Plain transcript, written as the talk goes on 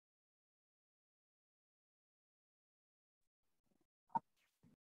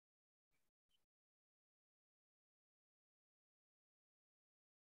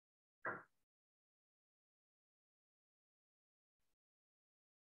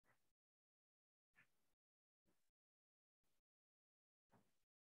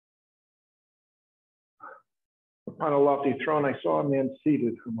Upon a lofty throne I saw a man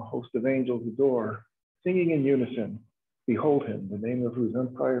seated, whom a host of angels adore, singing in unison, "Behold him, the name of whose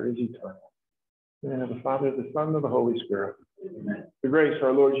empire is eternal." In the name of the Father, the Son, and the Holy Spirit. Amen. The grace of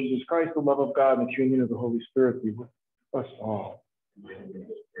our Lord Jesus Christ, the love of God, and the communion of the Holy Spirit be with us all.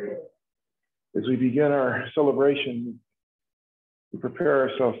 As we begin our celebration, we prepare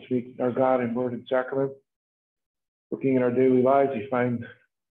ourselves to meet our God in word and sacrament. Looking in our daily lives, we find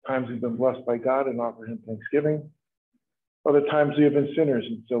times we've been blessed by God and offer him thanksgiving. Other times we have been sinners,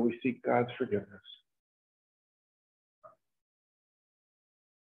 and so we seek God's forgiveness.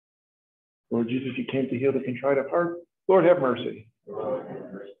 Lord Jesus, you came to heal the contrite of heart. Lord, have mercy. Lord,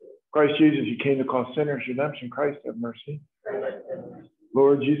 have mercy. Christ Jesus, you came to call sinners redemption. Christ, have mercy.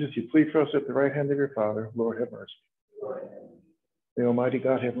 Lord Jesus, you plead for us at the right hand of your Father. Lord, have mercy. Lord, have mercy. May Almighty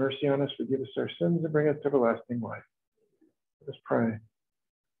God have mercy on us, forgive us our sins, and bring us to everlasting life. Let us pray.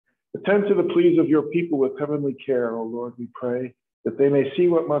 Attend to the pleas of your people with heavenly care, O Lord, we pray, that they may see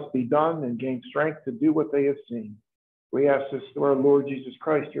what must be done and gain strength to do what they have seen. We ask this through our Lord Jesus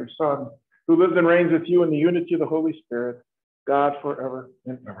Christ, your Son, who lives and reigns with you in the unity of the Holy Spirit, God forever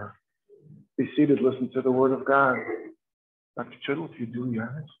and ever. Be seated, listen to the word of God. Dr. Chiddle, if you do the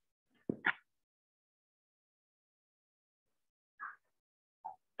honors.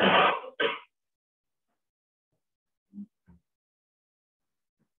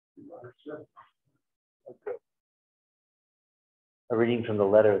 A reading from the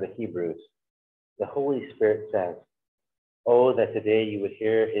letter of the Hebrews. The Holy Spirit says, "Oh, that today you would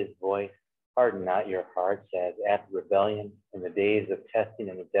hear his voice. Harden not your hearts as at rebellion in the days of testing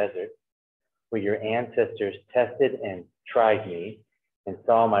in the desert, where your ancestors tested and tried me and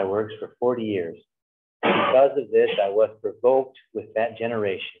saw my works for 40 years. Because of this, I was provoked with that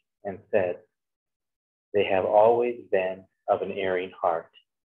generation and said, they have always been of an erring heart,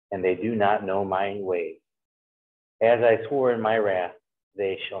 and they do not know my ways. As I swore in my wrath,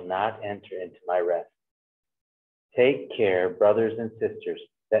 they shall not enter into my rest. Take care, brothers and sisters,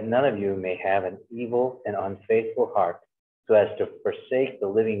 that none of you may have an evil and unfaithful heart, so as to forsake the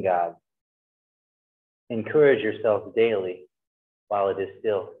living God. Encourage yourselves daily while it is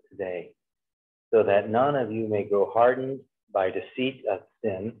still today, so that none of you may grow hardened by deceit of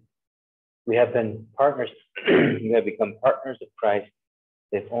sin. You have become partners of Christ,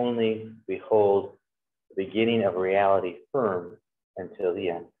 if only we hold the beginning of reality firm until the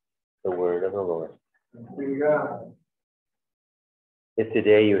end. The word of the Lord. If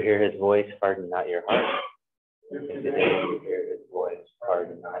today you hear his voice, harden not your heart. If today you hear his voice,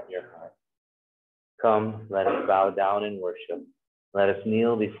 harden not your heart. Come, let us bow down and worship. Let us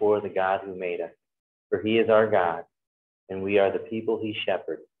kneel before the God who made us. For he is our God, and we are the people he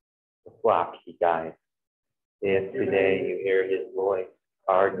shepherds, the flock he guides. If today you hear his voice,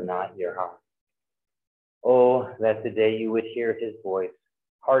 harden not your heart. Oh, that today you would hear his voice.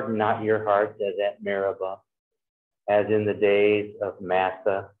 Harden not your hearts as at Meribah, as in the days of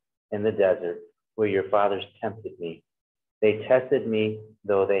Massah in the desert, where your fathers tempted me. They tested me,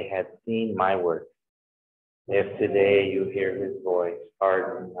 though they had seen my works. If today you hear his voice,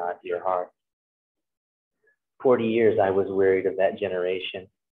 harden not your heart. 40 years I was wearied of that generation.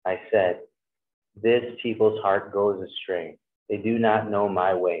 I said, this people's heart goes astray. They do not know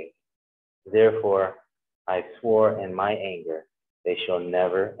my way. Therefore, I swore in my anger, they shall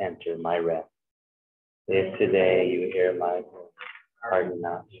never enter my rest. If today you hear my voice, harden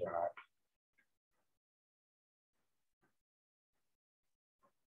not your heart.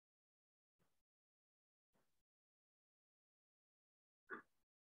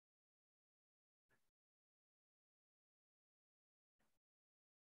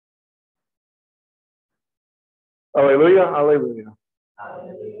 Alleluia, alleluia.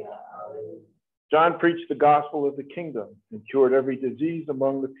 Hallelujah, hallelujah. John preached the gospel of the kingdom and cured every disease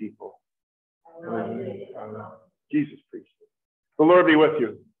among the people. Alleluia. Jesus preached it. The Lord be with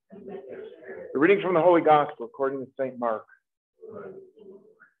you. The reading from the Holy Gospel according to St. Mark.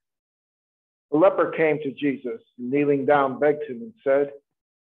 A leper came to Jesus, and kneeling down, begged him and said,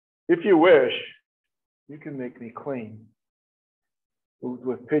 if you wish, you can make me clean. Moved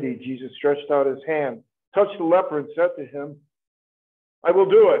with pity, Jesus stretched out his hand, touched the leper, and said to him, I will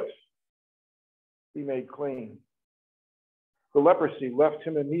do it. Be made clean. The leprosy left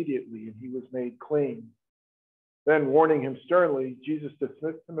him immediately, and he was made clean. Then, warning him sternly, Jesus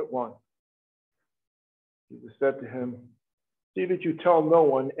dismissed him at once. Jesus said to him, see that you tell no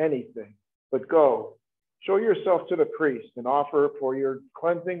one anything, but go, show yourself to the priest, and offer for your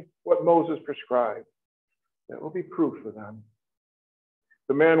cleansing what Moses prescribed. That will be proof for them.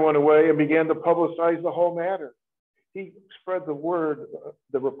 The man went away and began to publicize the whole matter. He spread the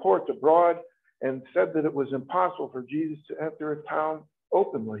report abroad and said that it was impossible for Jesus to enter a town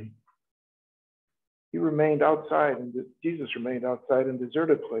openly. He remained outside, and Jesus remained outside in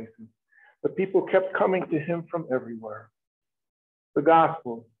deserted places. The people kept coming to him from everywhere. The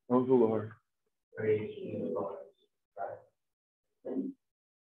gospel of the Lord. Praise you, Lord.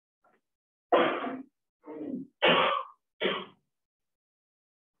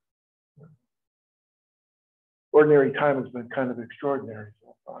 Ordinary time has been kind of extraordinary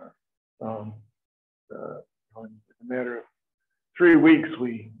so far. In a matter of 3 weeks,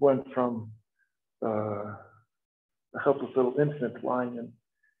 we went from a helpless little infant lying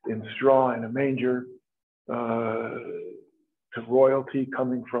in straw in a manger to royalty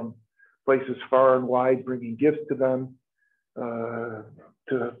coming from places far and wide, bringing gifts to them,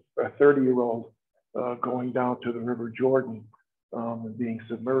 to a 30-year-old going down to the River Jordan and being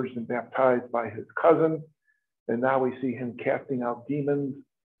submerged and baptized by his cousin. And now we see him casting out demons,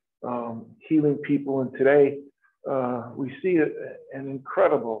 healing people. And today we see an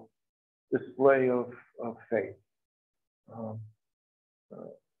incredible display of faith.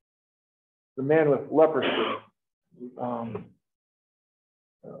 The man with leprosy,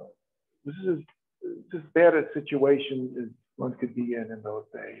 this is as bad a situation as one could be in those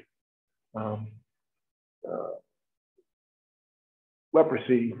days.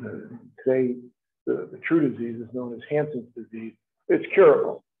 Leprosy, today, the true disease is known as Hansen's disease. It's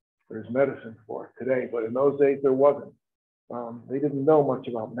curable. There's medicine for it today, but in those days there wasn't. They didn't know much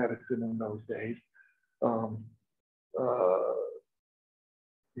about medicine in those days.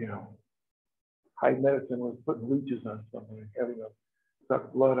 High medicine was putting leeches on someone and having them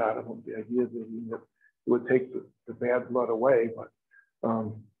suck blood out of them. The idea that it would take the bad blood away, but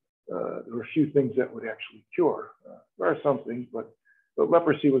there were a few things that would actually cure. There are some things, but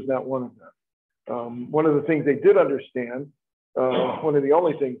leprosy was not one of them. One of the things they did understand, one of the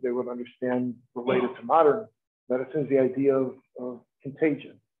only things they would understand related to modern medicine is the idea of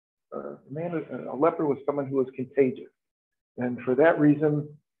contagion. A leper was someone who was contagious. And for that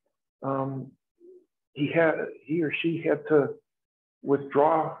reason, he or she had to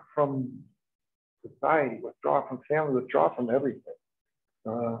withdraw from society, withdraw from family, withdraw from everything.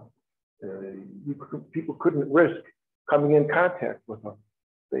 People couldn't risk coming in contact with them.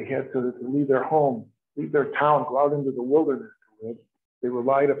 They had to leave their home, leave their town, go out into the wilderness to live. They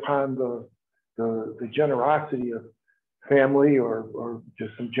relied upon the generosity of family or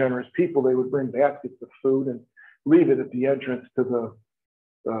just some generous people. They would bring baskets of food and leave it at the entrance to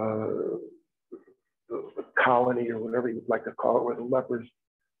the colony or whatever you'd like to call it, where the lepers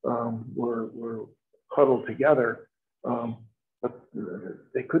were huddled together. But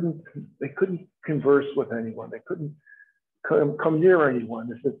they couldn't converse with anyone. They couldn't come near anyone.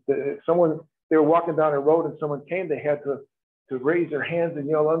 If they were walking down a road and someone came, they had to raise their hands and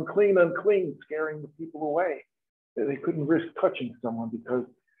yell, "Unclean, unclean," scaring the people away. They couldn't risk touching someone because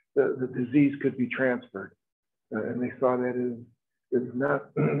the disease could be transferred. And they saw that as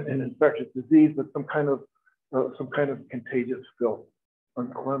not an infectious disease, but some kind of contagious filth,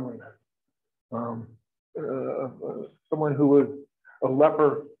 uncleanliness. Someone who was a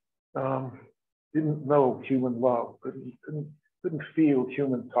leper didn't know human love, couldn't feel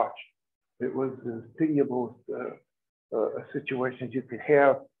human touch. It was as pitiable a situation as you could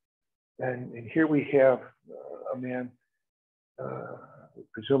have. And here we have a man,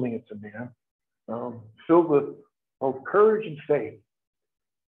 presuming it's a man, filled with both courage and faith.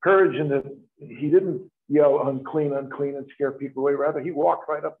 Courage in that he didn't yell unclean, unclean and scare people away. Rather, he walked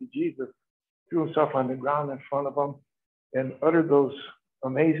right up to Jesus, threw himself on the ground in front of him, and uttered those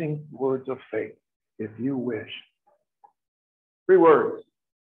amazing words of faith. If you wish. 3 words.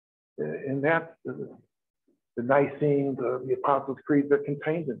 In that, the Nicene, the Apostles' Creed, they're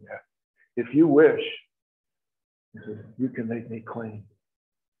contained in that. If you wish, he says, you can make me clean.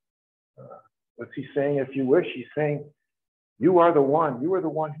 What's he saying? If you wish, he's saying, you are the one. You are the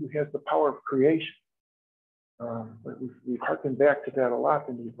one who has the power of creation. We've harkened back to that a lot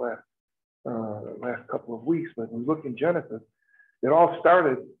in these last couple of weeks. But when we look in Genesis, it all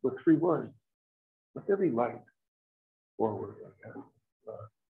started with 3 words. Let there be light. 4 words, I guess.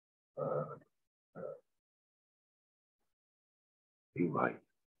 Be light.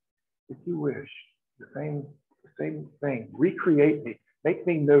 If you wish, the same thing. Recreate me. Make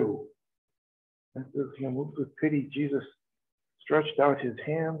me new. And as he moved with pity, Jesus stretched out his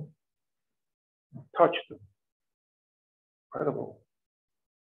hand and touched them. Incredible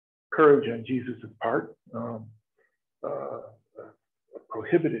courage on Jesus' part. A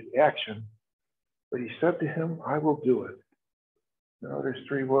prohibited action. But he said to him, I will do it. Now there's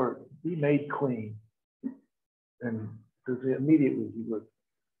 3 words. Be made clean. And immediately he was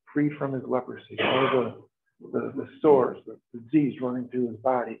freed from his leprosy. All the sores, the disease running through his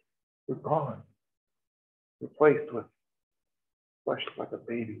body were gone, replaced with flesh like a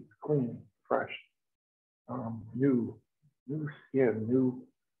baby, clean, fresh, new skin, new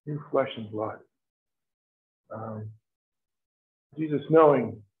flesh and blood. Jesus,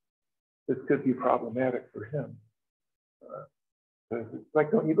 knowing this could be problematic for him, it's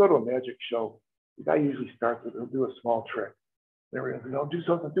like when you go to a magic show, the guy usually starts with, he'll do a small trick. There he is, do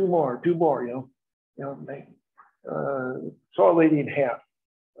something, do more, make, saw a lady in half,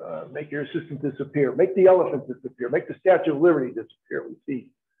 make your assistant disappear, make the elephant disappear, make the Statue of Liberty disappear. We see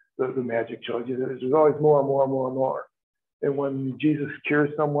the magic shows. There's always more and more and more and more. And when Jesus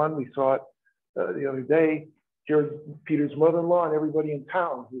cures someone, we saw it the other day, cured Peter's mother-in-law and everybody in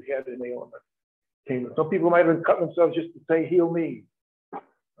town who had an ailment. Some people might have been cutting themselves just to say, heal me.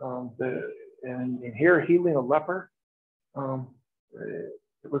 And here, healing a leper,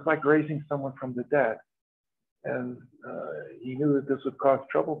 it was like raising someone from the dead. And he knew that this would cause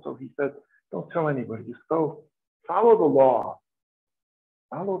trouble, so he said, don't tell anybody. Just go follow the law.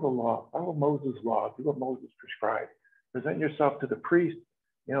 Follow Moses' law. Do what Moses prescribed. Present yourself to the priest,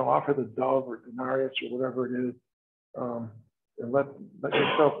 offer the dove or denarius or whatever it is, and let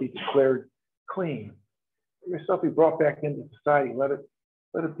yourself be declared clean. Let yourself be brought back into society. Let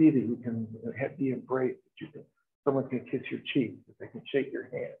it be that you can be embraced, that someone can kiss your cheek, that they can shake your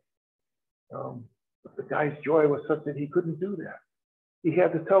hand. But the guy's joy was such that he couldn't do that. He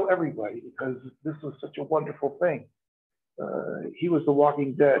had to tell everybody because this was such a wonderful thing. He was the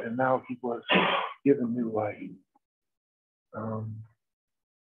walking dead, and now he was given new life.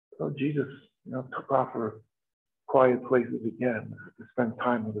 So Jesus, took off for quiet places again to spend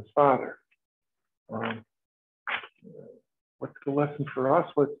time with his Father. What's the lesson for us?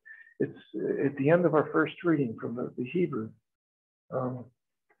 It's at the end of our first reading from the Hebrews.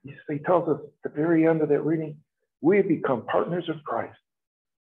 He tells us at the very end of that reading, we have become partners of Christ.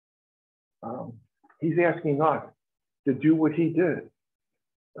 He's asking us to do what he did,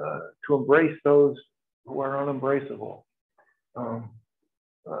 to embrace those who are unembraceable.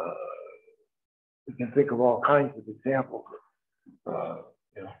 We can think of all kinds of examples,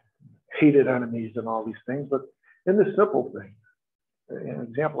 hated enemies and all these things, but in the simple things. An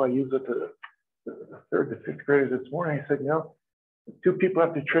example I use with the third to fifth graders this morning, I said, two people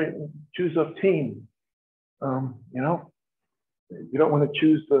have to choose a team. You don't want to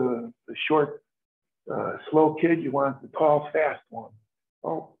choose the short, slow kid. You want the tall, fast one.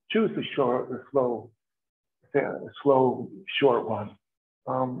 Well, choose the slow, short one.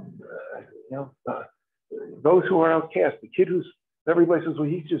 Those who are outcast, the kid who's everybody says, well,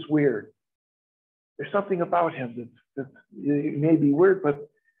 he's just weird. There's something about him that it may be weird, but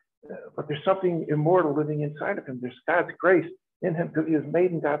there's something immortal living inside of him. There's God's grace in him because he is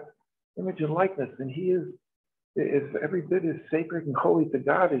made in God's image and likeness, and he is every bit as sacred and holy to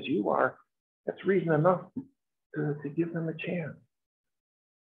God as you are. That's reason enough to give them a chance.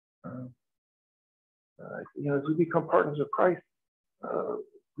 As we become partners of Christ,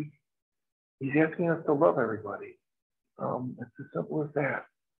 he's asking us to love everybody. It's as simple as that.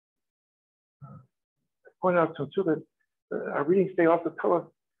 I point out too that our readings today also tell us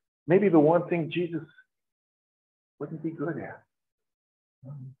maybe the one thing Jesus wouldn't be good at.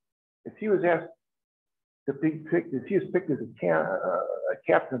 If he was asked to if he was picked as a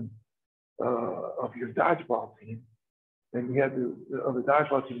captain of your dodgeball team, then you had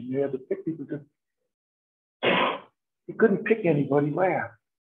to pick people because he couldn't pick anybody last.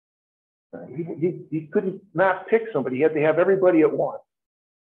 He couldn't not pick somebody. He had to have everybody at once.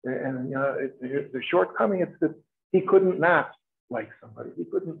 And the shortcoming is that he couldn't not like somebody. He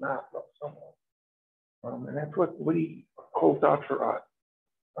couldn't not love someone. And that's what he calls out for us.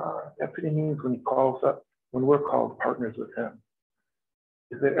 That's what he means when he calls up, when we're called partners with him,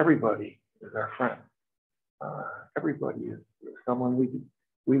 is that everybody is our friend. Everybody is someone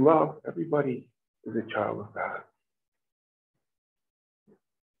we love. Everybody is a child of God.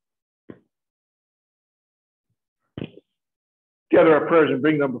 Gather our prayers and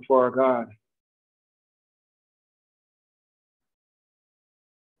bring them before our God.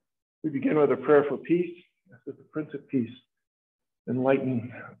 We begin with a prayer for peace. As the Prince of Peace,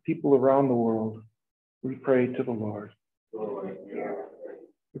 enlighten people around the world. We pray to the Lord.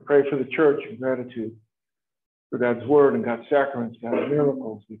 We pray for the church in gratitude for God's word and God's sacraments, God's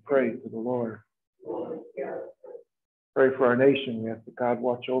miracles. We pray to the Lord. Pray for our nation. We ask that God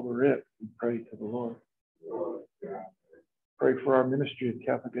watch over it. We pray to the Lord. Pray for our ministry of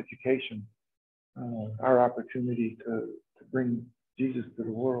Catholic education, our opportunity to bring Jesus to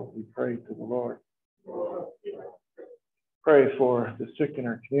the world. We pray to the Lord. Pray for the sick in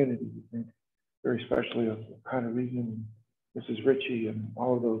our community. We think very especially of Connor Reason and Mrs. Ritchie and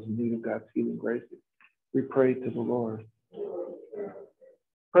all of those in need of God's healing grace. We pray to the Lord.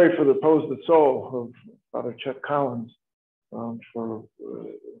 Pray for the opposed soul of Father Chet Collins, for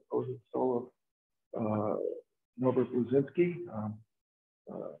the opposed soul of Norbert Buzinski,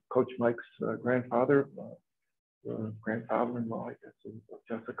 Coach Mike's grandfather, grandfather-in-law, I guess, of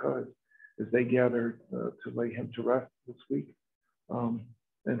Jessica, as they gather to lay him to rest this week.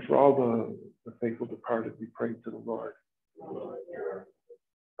 And for all the faithful departed, we pray to the Lord.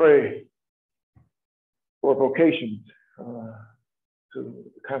 Pray for vocations, to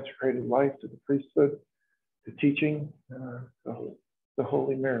the consecrated life, to the priesthood, to teaching, the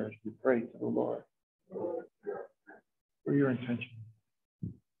holy marriage. We pray to the Lord for your intention.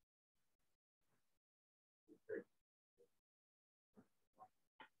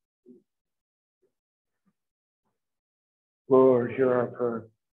 Lord, hear our prayer.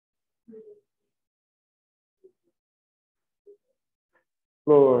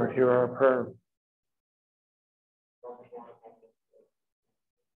 Lord, hear our prayer.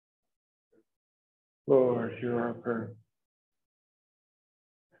 Lord, hear our prayer.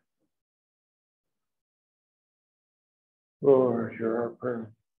 Lord, hear our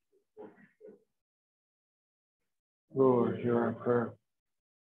prayer. Lord, hear our prayer.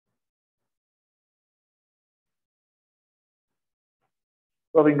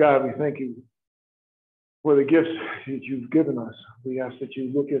 Loving God, we thank you for the gifts that you've given us. We ask that you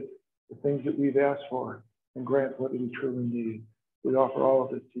look at the things that we've asked for and grant what we truly need. We offer all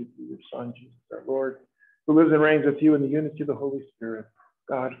of it to you through your Son, Jesus, our Lord, who lives and reigns with you in the unity of the Holy Spirit,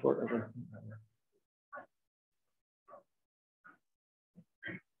 God forever and ever.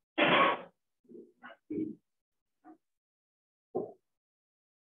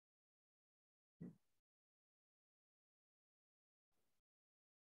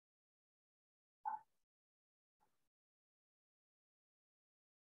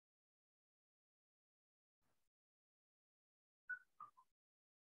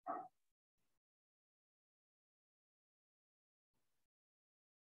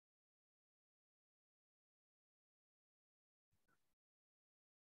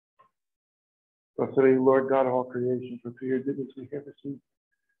 Blessed are you, Lord God of all creation, for through your goodness we have received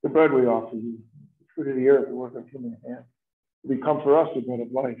the bread we offer you, the fruit of the earth, the work of human hands, to become for us the bread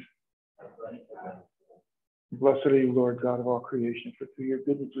of life. Blessed are you, Lord God of all creation, for through your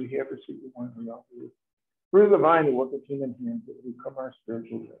goodness we have received the wine we offer you. Fruit of the vine, the work of human hands, that will become our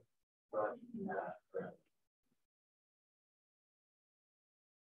spiritual bread.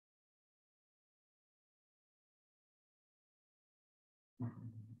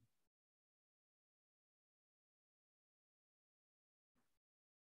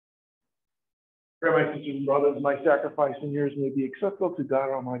 Pray, my sisters and brothers, my sacrifice and yours may be acceptable to God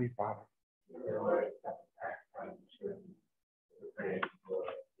Almighty Father.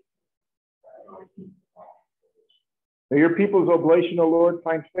 May your people's oblation, O Lord,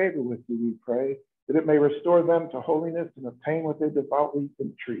 find favor with you, we pray, that it may restore them to holiness and obtain what they devoutly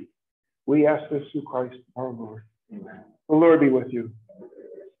entreat. We ask this through Christ our Lord. Amen. The Lord be with you.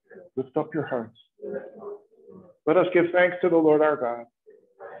 Lift up your hearts. Let us give thanks to the Lord our God.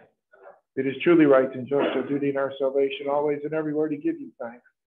 It is truly right and just our duty and our salvation, always and everywhere, to give you thanks.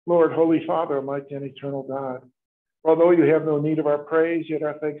 Lord, Holy Father, Almighty and eternal God, although you have no need of our praise, yet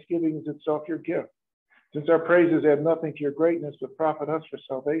our thanksgiving is itself your gift. Since our praises add nothing to your greatness, but profit us for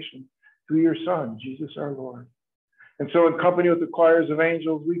salvation through your Son, Jesus our Lord. And so in company with the choirs of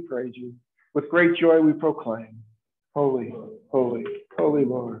angels, we praise you. With great joy we proclaim, holy, holy, holy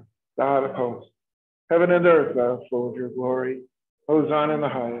Lord, God of hosts. Heaven and earth are full of your glory. Hosanna in the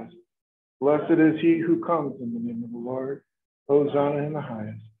highest. Blessed is he who comes in the name of the Lord. Hosanna in the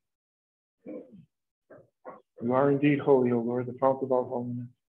highest. You are indeed holy, O Lord, the fount of all holiness.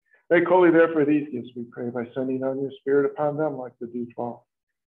 Make holy therefore these gifts, we pray, by sending down your Spirit upon them like the dewfall,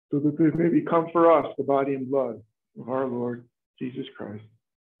 so that they may become for us the body and blood of our Lord Jesus Christ.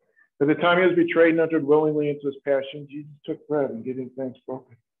 At the time he was betrayed and entered willingly into his passion, Jesus took bread and giving thanks broke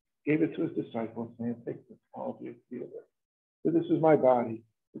it, gave it to his disciples, saying, take this, all of you, eat of it. For this is my body,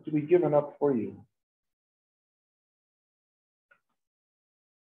 which will be given up for you.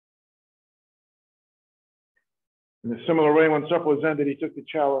 In a similar way, when supper was ended, he took the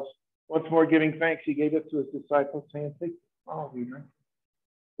chalice. Once more giving thanks, he gave it to his disciples, saying, take this, all of you, drink.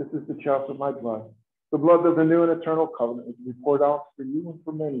 This is the chalice of my blood, the blood of the new and eternal covenant, which will be poured out for you and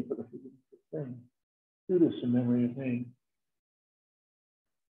for many for the forgiveness of sins. Do this in memory of me.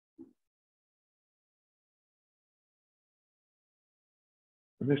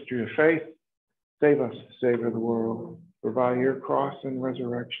 The mystery of faith. Save us, Savior of the world. For by your cross and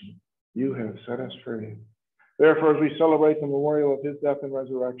resurrection, you have set us free. Therefore, as we celebrate the memorial of his death and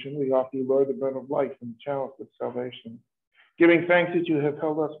resurrection, we offer you, Lord, the bread of life and the chalice of salvation, giving thanks that you have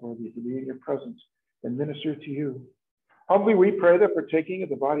held us worthy to be in your presence and minister to you. Humbly we pray that partaking of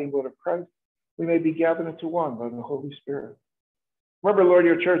the body and blood of Christ, we may be gathered into one by the Holy Spirit. Remember, Lord,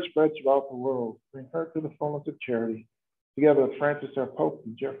 your church spread throughout the world. Bring her to the fullness of charity, together with Francis, our Pope,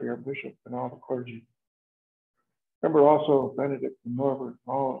 and Jeffrey, our Bishop, and all the clergy. Remember also Benedict and Norbert,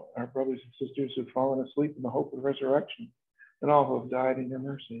 all our brothers and sisters who have fallen asleep in the hope of the resurrection, and all who have died in your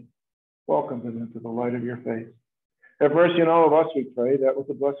mercy. Welcome them into the light of your face. Have mercy on all of us, we pray, that with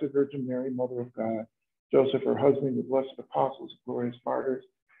the Blessed Virgin Mary, Mother of God, Joseph, her husband, the blessed apostles, glorious martyrs,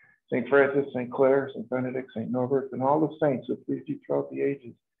 St. Francis, St. Clare, St. Benedict, St. Norbert, and all the saints who pleased you throughout the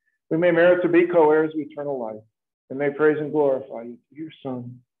ages, we may merit to be co-heirs of eternal life, and may praise and glorify you through your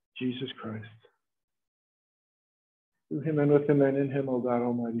Son, Jesus Christ. Through him and with him and in him, O God,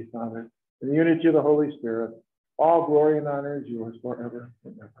 Almighty Father, in the unity of the Holy Spirit, all glory and honor is yours forever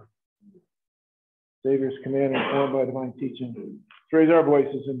and ever. Savior's command, informed by divine teaching, to raise our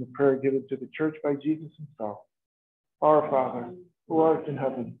voices in the prayer given to the church by Jesus himself. Our Father, who art in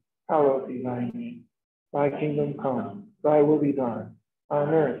heaven, hallowed be thy name. Thy kingdom come, thy will be done, on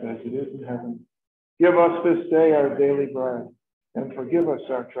earth as it is in heaven. Give us this day our daily bread, and forgive us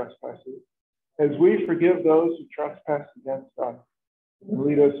our trespasses, as we forgive those who trespass against us. And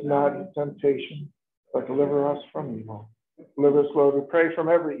lead us not into temptation, but deliver us from evil. Deliver us, Lord, we pray, from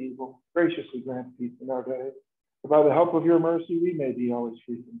every evil. Graciously grant peace in our days. And by the help of your mercy, we may be always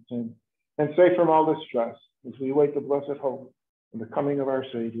free from sin, and safe from all distress, as we await the blessed hope and the coming of our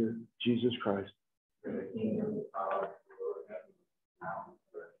Savior, Jesus Christ.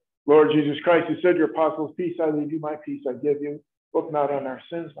 Lord Jesus Christ, you said, your apostles, peace I leave you, my peace I give you. Look not on our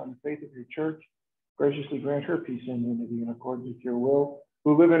sins, but on the faith of your church. Graciously grant her peace and unity in accordance with your will,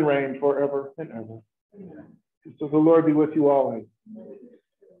 who live and reign forever and ever. Amen. So the Lord be with you always.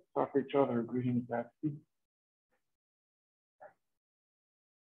 Offer each other a greeting of Godspeed.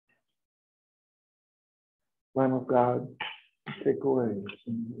 Lamb of God, take away the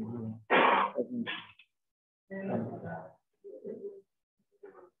sins of the world.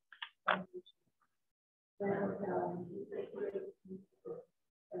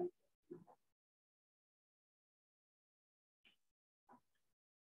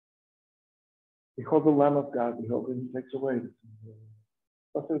 Behold the Lamb of God, behold him who takes away the sins of the world.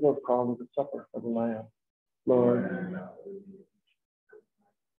 Blessed are those called to the supper of the Lamb. Lord,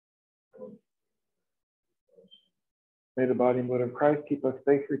 may the body and blood of Christ keep us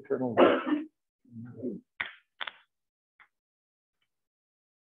safe for eternal life.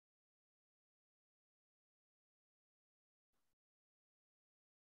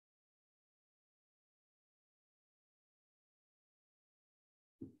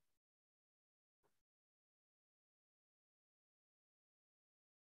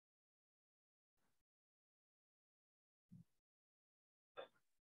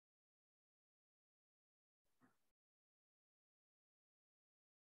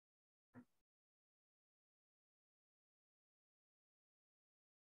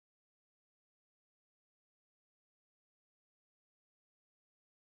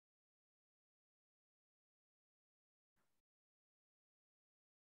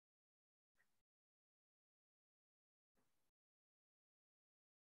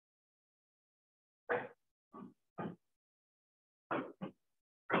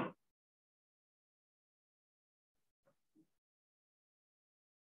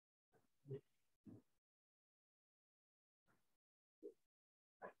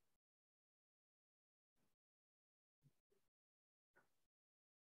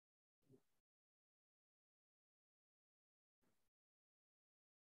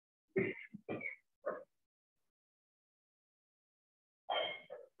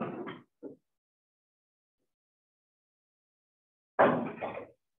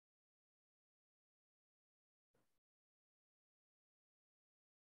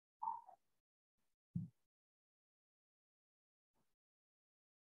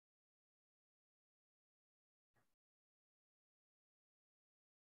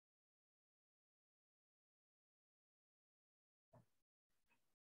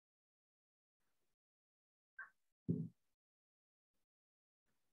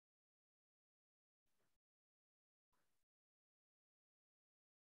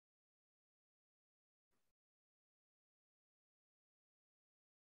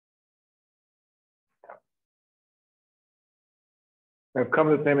 I have come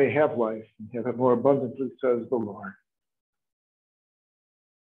that they may have life and have it more abundantly, says the Lord.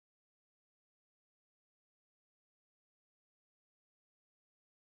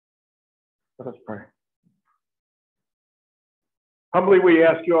 Let us pray. Humbly we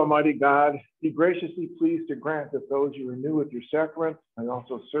ask you, Almighty God, be graciously pleased to grant that those you renew with your sacrament and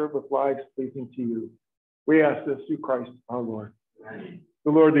also serve with lives pleasing to you. We ask this through Christ our Lord. Amen. The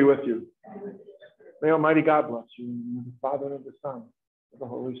Lord be with you. Amen. May Almighty God bless you, in the Father and of the Son, and of the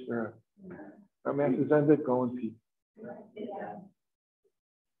Holy Spirit. Our Mass is ended. Go in peace.